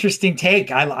 that's an interesting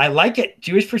take. I like it.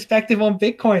 Jewish perspective on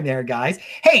Bitcoin there, guys.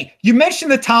 Hey, you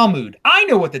mentioned the Talmud. I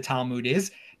know what the Talmud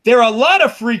is. There are a lot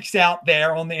of freaks out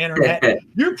there on the internet.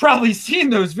 You've probably seen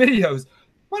those videos.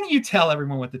 Why don't you tell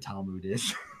everyone what the Talmud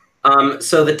is?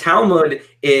 So the Talmud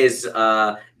is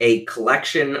a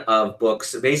collection of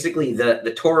books. Basically,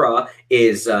 the Torah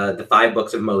is the 5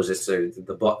 books of Moses, or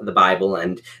the Bible,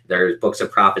 and there's books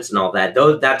of prophets and all that.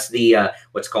 That's the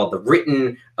what's called the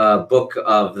written book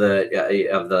of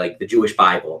the Jewish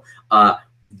Bible.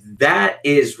 That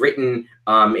is written.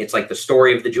 It's like the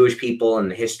story of the Jewish people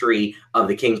and the history of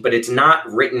the kings, but it's not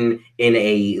written in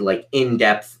a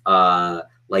in-depth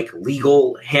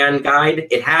legal hand guide.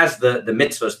 It has the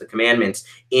mitzvahs, the commandments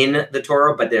in the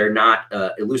Torah, but they're not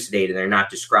elucidated. They're not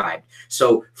described.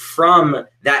 So from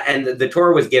that, and the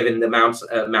Torah was given the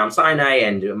Mount Sinai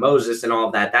and Moses and all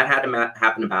of that. That had to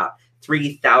happen about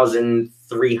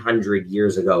 3,300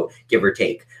 years ago, give or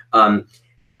take.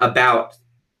 About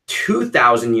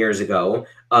 2,000 years ago,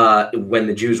 when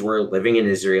the Jews were living in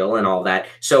Israel and all that.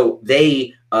 So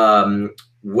they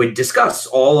would discuss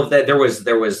all of that. There was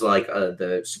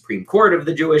the Supreme Court of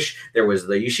the Jewish, there was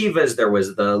the yeshivas, there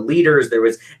was the leaders,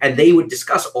 and they would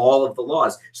discuss all of the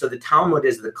laws. So the Talmud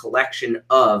is the collection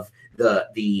of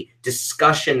the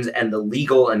discussions and the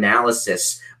legal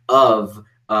analysis of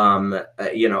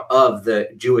the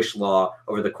Jewish law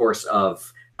over the course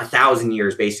of 1,000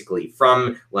 years, basically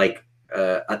from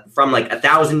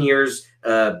 1,000 years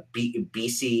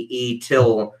BCE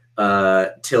till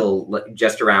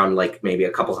just around maybe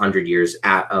a couple hundred years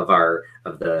of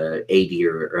the AD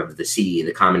or of the CE,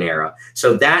 the Common Era.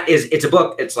 So it's a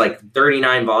book. It's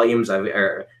 39 volumes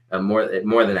or more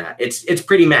than that. It's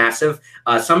pretty massive.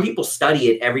 Some people study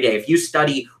it every day. If you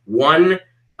study one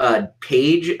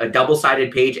page, a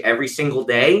double-sided page every single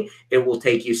day, it will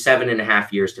take you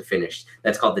 7.5 years to finish.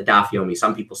 That's called the Daf Yomi.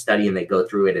 Some people study and they go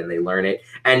through it and they learn it,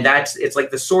 and it's like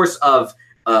the source of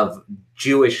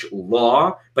Jewish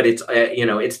law, but it's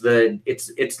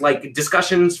like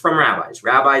discussions from rabbis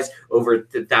over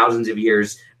thousands of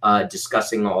years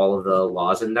discussing all of the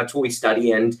laws, and that's what we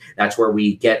study, and that's where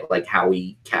we get how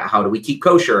do we keep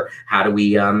kosher, how do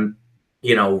we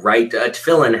write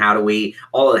tefillin, how do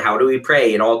we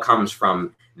pray? It all comes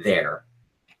from there.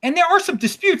 And there are some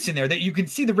disputes in there that you can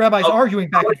see the rabbis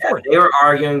arguing back and forth. They were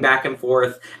arguing back and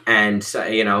forth, and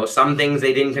some things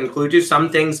they didn't conclude to. Some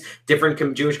things different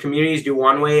Jewish communities do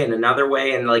one way and another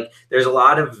way, and there's a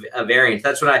lot of variance.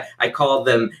 That's what I call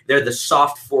them. They're the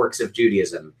soft forks of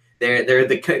Judaism. They're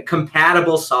the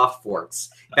compatible soft forks,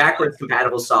 backwards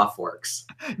compatible soft forks.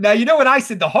 Now you know what I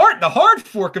said. The hard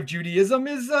fork of Judaism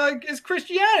is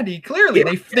Christianity. Clearly,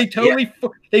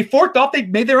 they forked off. They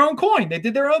made their own coin. They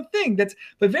did their own thing. But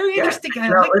very interesting.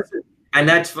 And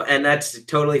that's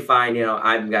totally fine.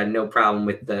 I've got no problem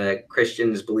with the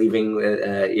Christians believing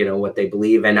what they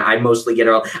believe, and I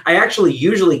actually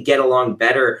usually get along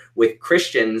better with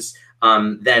Christians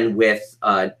than with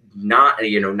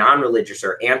non-religious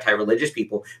or anti-religious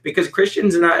people, because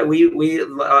Christians and we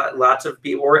lots of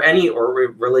people or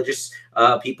religious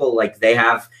people, they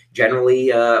have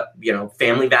generally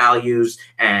family values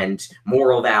and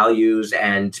moral values,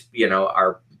 and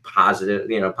are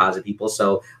positive people.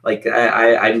 So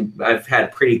I've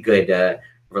had pretty good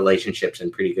relationships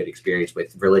and pretty good experience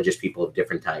with religious people of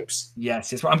different types.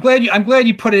 Yes. I'm glad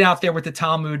you put it out there with the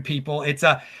Talmud people. It's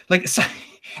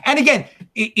and again,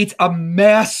 it's a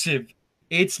massive.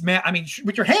 I mean,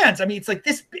 with your hands. I mean, it's like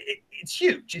this. it's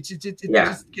huge.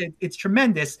 It's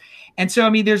tremendous. And so, I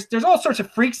mean, there's all sorts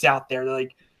of freaks out there. They're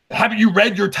like, haven't you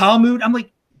read your Talmud? I'm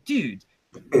like, dude,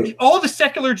 all the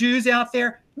secular Jews out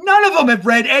there, none of them have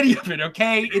read any of it.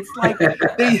 Okay. It's like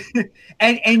they,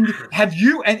 and have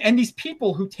you, and these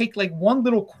people who take like one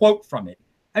little quote from it.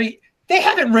 I mean, they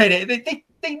haven't read it.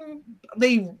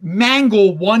 They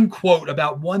mangle one quote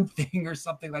about one thing or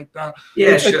something like that.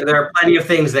 Yeah, sure. There are plenty of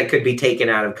things that could be taken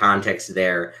out of context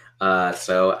there.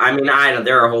 So I mean, I know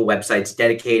there are whole websites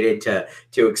dedicated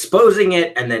to exposing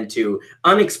it and then to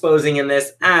unexposing in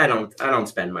this. I don't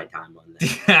spend my time on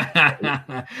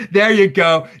that. There you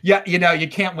go. Yeah, you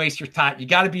can't waste your time. You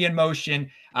got to be in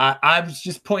motion. I was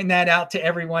just pointing that out to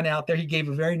everyone out there. He gave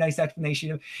a very nice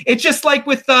explanation. It's just like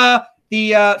with the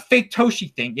fake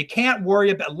Toshi thing. You can't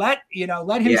worry about let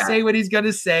him say what he's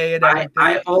gonna say. And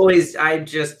I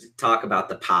just talk about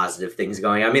the positive things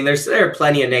going on. I mean, there are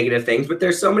plenty of negative things, but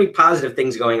there's so many positive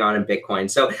things going on in Bitcoin.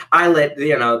 So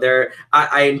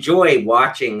I enjoy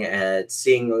watching,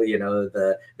 seeing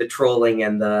the trolling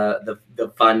and the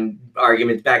fun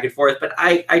arguments back and forth. But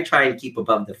I try and keep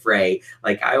above the fray.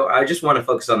 Like I just want to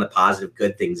focus on the positive,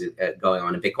 good things going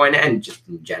on in Bitcoin and just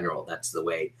in general. That's the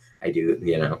way I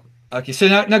do. Okay, so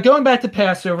now going back to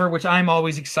Passover, which I'm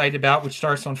always excited about, which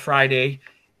starts on Friday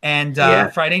and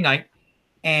Friday night,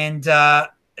 and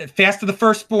Fast of the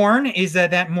Firstborn is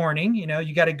that morning.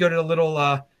 You got to go to the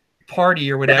little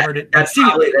party or whatever.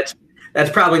 That's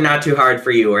probably not too hard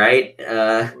for you, right?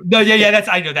 No, yeah.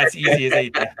 I know that's easy as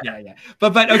anything. Yeah.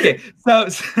 But okay. So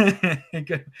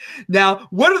now,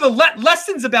 what are the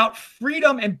lessons about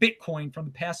freedom and Bitcoin from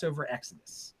the Passover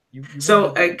Exodus?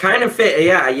 So it kind of fit,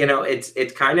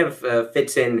 it kind of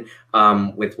fits in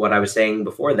with what I was saying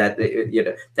before, that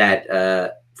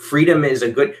that freedom is a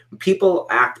good. People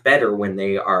act better when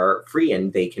they are free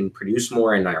and they can produce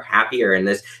more and are happier in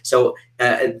this. So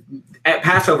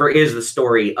Passover is the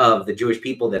story of the Jewish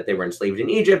people, that they were enslaved in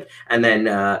Egypt, and then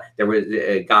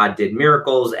God did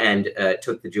miracles and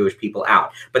took the Jewish people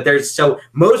out. But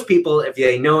most people, if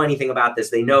they know anything about this,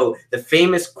 they know the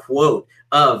famous quote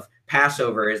of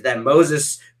Passover is that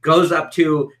Moses goes up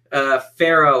to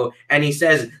Pharaoh and he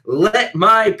says, "Let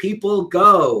my people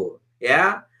go."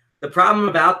 Yeah. The problem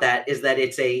about that is that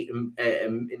it's a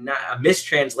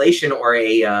mistranslation or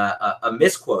a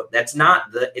misquote. That's not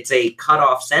it's a cut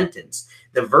off sentence.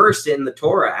 The verse in the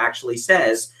Torah actually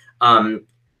says,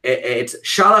 it's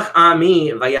Shalach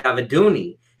Ami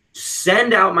Vayavaduni,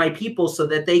 send out my people so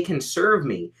that they can serve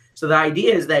me. So the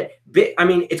idea is that,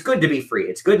 it's good to be free.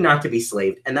 It's good not to be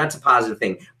slaved, and that's a positive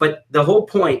thing. But the whole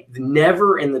point,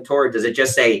 never in the Torah does it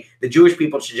just say the Jewish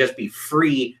people should just be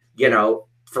free,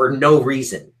 for no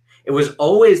reason. It was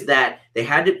always that they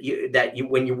had to,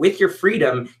 when you're with your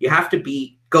freedom, you have to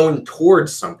be going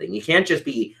towards something. You can't just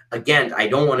be, again, I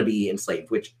don't want to be enslaved,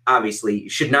 which obviously you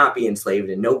should not be enslaved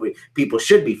and people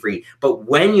should be free. But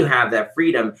when you have that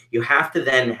freedom, you have to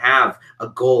then have a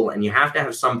goal, and you have to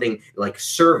have something like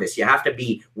service. You have to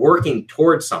be working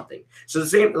towards something. So the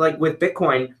same, like with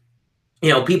Bitcoin,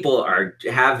 people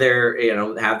have their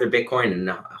Bitcoin and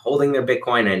holding their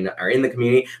Bitcoin and are in the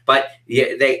community, but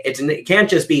it can't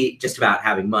just be just about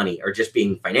having money or just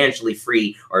being financially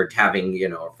free or having,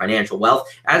 financial wealth.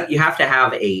 You have to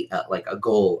have a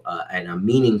goal and a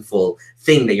meaningful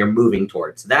thing that you're moving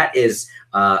towards. That is,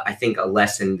 I think, a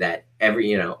lesson that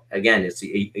again, it's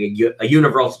a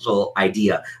universal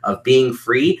idea of being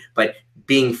free, but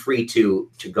being free to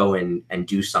go in and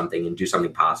do something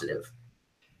positive.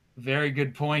 Very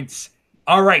good points.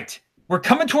 All right. We're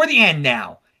coming toward the end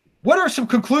now. What are some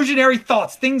conclusionary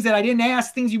thoughts, things that I didn't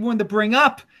ask, things you wanted to bring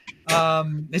up?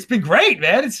 It's been great,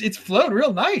 man. It's flowed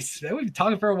real nice. We've been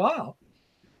talking for a while.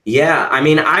 Yeah.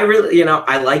 I really,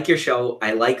 I like your show.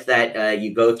 I like that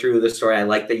you go through the story. I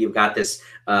like that you've got this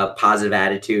positive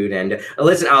attitude. And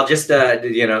listen, I'll just,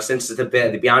 since it's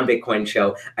the Beyond Bitcoin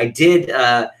show, I did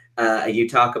you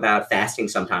talk about fasting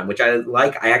sometime, which I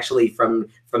like. I actually, from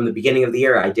the beginning of the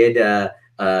year, I did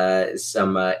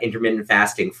some intermittent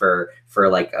fasting for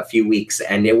like a few weeks,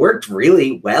 and it worked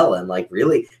really well and like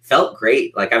really felt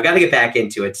great. Like I've got to get back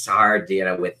into it. It's hard,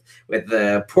 with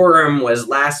the Purim was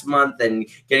last month and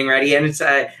getting ready, and it's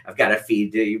I've got to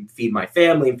feed my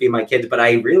family and feed my kids, but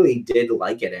I really did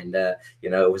like it, and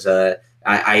it was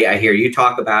I hear you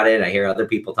talk about it, I hear other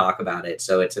people talk about it,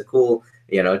 so it's a cool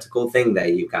thing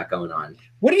that you've got going on.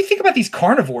 What do you think about these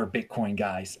carnivore Bitcoin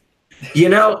guys?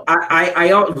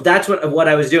 I that's what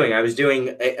I was doing. I was doing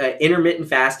intermittent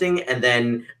fasting, and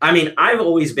then I've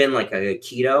always been like a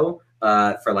keto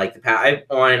for like I've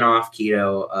on and off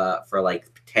keto for like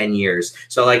 10 years.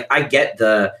 So like I get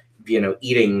the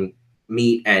eating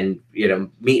meat and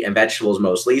meat and vegetables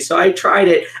mostly. So I tried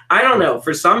it. I don't know,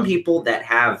 for some people that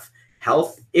have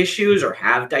health issues or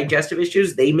have digestive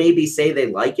issues, they maybe say they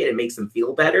like it, it makes them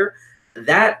feel better.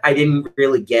 That I didn't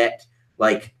really get.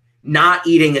 Like, not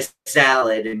eating a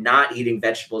salad and not eating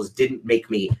vegetables didn't make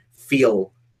me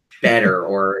feel better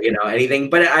or anything.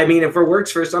 But I mean, if it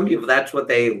works for some people, that's what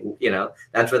they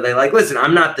that's what they like. Listen,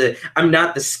 I'm not the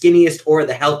skinniest or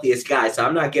the healthiest guy, so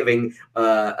I'm not giving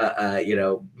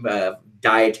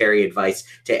dietary advice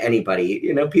to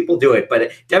anybody. People do it,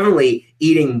 but definitely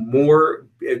eating more.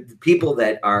 People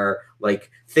that are like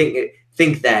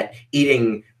think that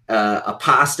eating a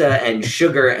pasta and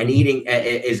sugar and eating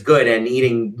is good, and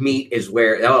eating meat is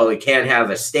where, it can't have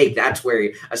a steak. That's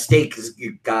where a steak has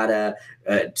got a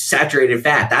saturated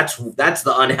fat. That's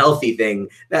the unhealthy thing.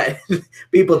 That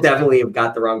people definitely have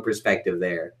got the wrong perspective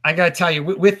there. I gotta tell you,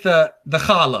 with the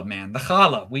challah, man, the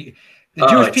challah, the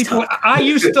Jewish people, tough. I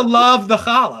used to love the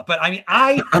challah, but I mean,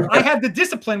 I have the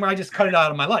discipline where I just cut it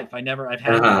out of my life. I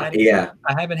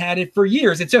haven't had it for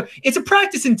years. And so it's a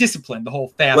practice in discipline, the whole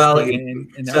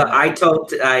fasting. I'm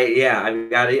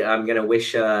going to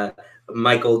wish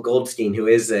Michael Goldstein, who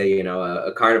is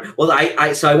a carnivore. Well,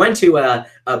 I went to a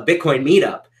Bitcoin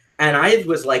meetup, and I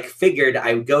was like, figured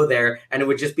I would go there and it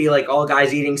would just be like all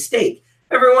guys eating steak.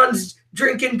 Everyone's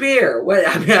drinking beer.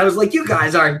 I was like, you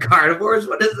guys aren't carnivores.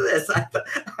 What is this?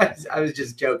 I was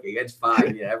just joking. It's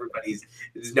fine.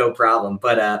 There's no problem.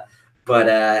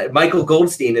 But Michael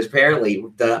Goldstein is apparently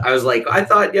I was like, I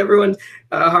thought everyone's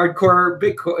hardcore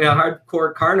Bitcoin,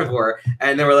 hardcore carnivore,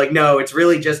 and they were like, no, it's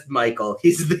really just Michael.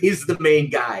 He's the main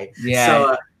guy.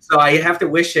 Yeah. So I have to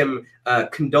wish him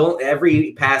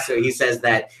every Passover. He says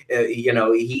that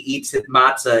he eats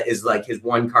matzah is like his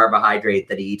one carbohydrate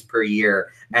that he eats per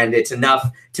year, and it's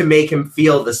enough to make him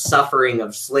feel the suffering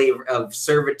of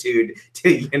servitude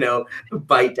to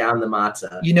bite down the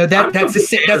matzah. That's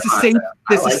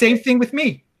the same thing with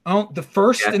me. The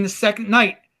first and the second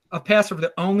night of Passover,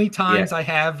 the only times I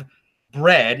have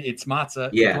bread, it's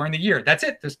matzah during the year. That's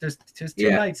it. There's just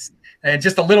 2 nights, and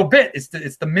just a little bit. It's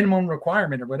the minimum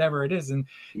requirement or whatever it is, and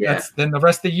then the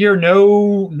rest of the year,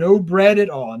 no bread at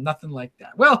all, nothing like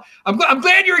that. Well, I'm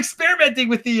glad you're experimenting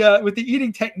with the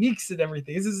eating techniques and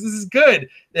everything. This is good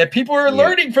that people are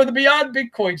learning for the Beyond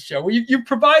Bitcoin show. Well, you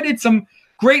provided some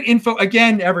great info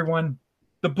again, everyone.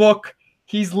 The book,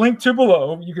 he's linked to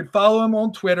below. You can follow him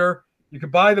on Twitter. You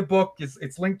can buy the book.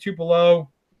 It's linked to below.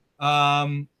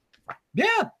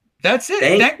 Yeah, that's it.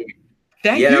 Thank you.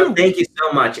 Thank you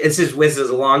so much. This is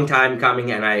a long time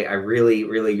coming, and I really,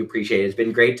 really appreciate it. It's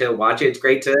been great to watch it. It's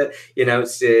great to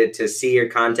to see your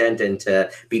content and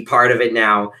to be part of it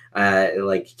now.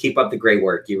 Keep up the great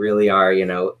work. You really are,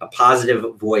 a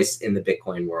positive voice in the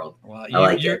Bitcoin world.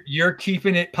 Well, you're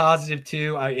keeping it positive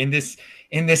too. In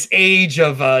this age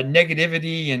of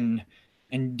negativity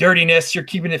and dirtiness, you're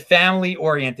keeping it family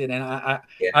oriented, and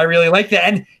I really like that.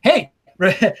 And hey,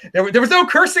 there was no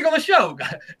cursing on the show.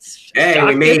 Hey,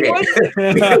 we made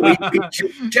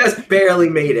it. we just barely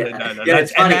made it.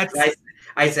 It's funny.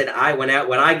 I said when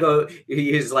I go,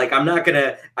 he's like,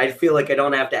 I feel like I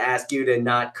don't have to ask you to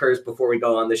not curse before we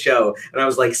go on the show. And I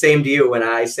was like, same to you when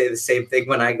I say the same thing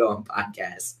when I go on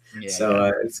podcasts.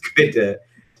 It's good to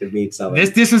meet someone.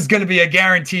 This is going to be a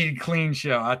guaranteed clean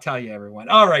show. I'll tell you, everyone.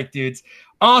 All right, dudes.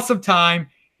 Awesome time.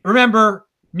 Remember,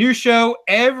 new show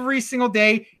every single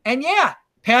day. And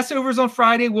Passover's on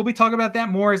Friday. We'll be talking about that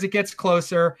more as it gets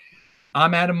closer.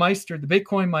 I'm Adam Meister, the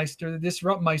Bitcoin Meister, the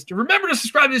Disrupt Meister. Remember to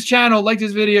subscribe to this channel, like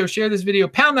this video, share this video,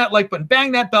 pound that like button,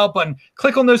 bang that bell button,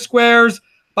 click on those squares.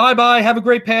 Bye-bye. Have a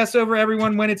great Passover,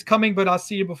 everyone, when it's coming, but I'll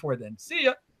see you before then. See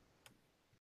ya.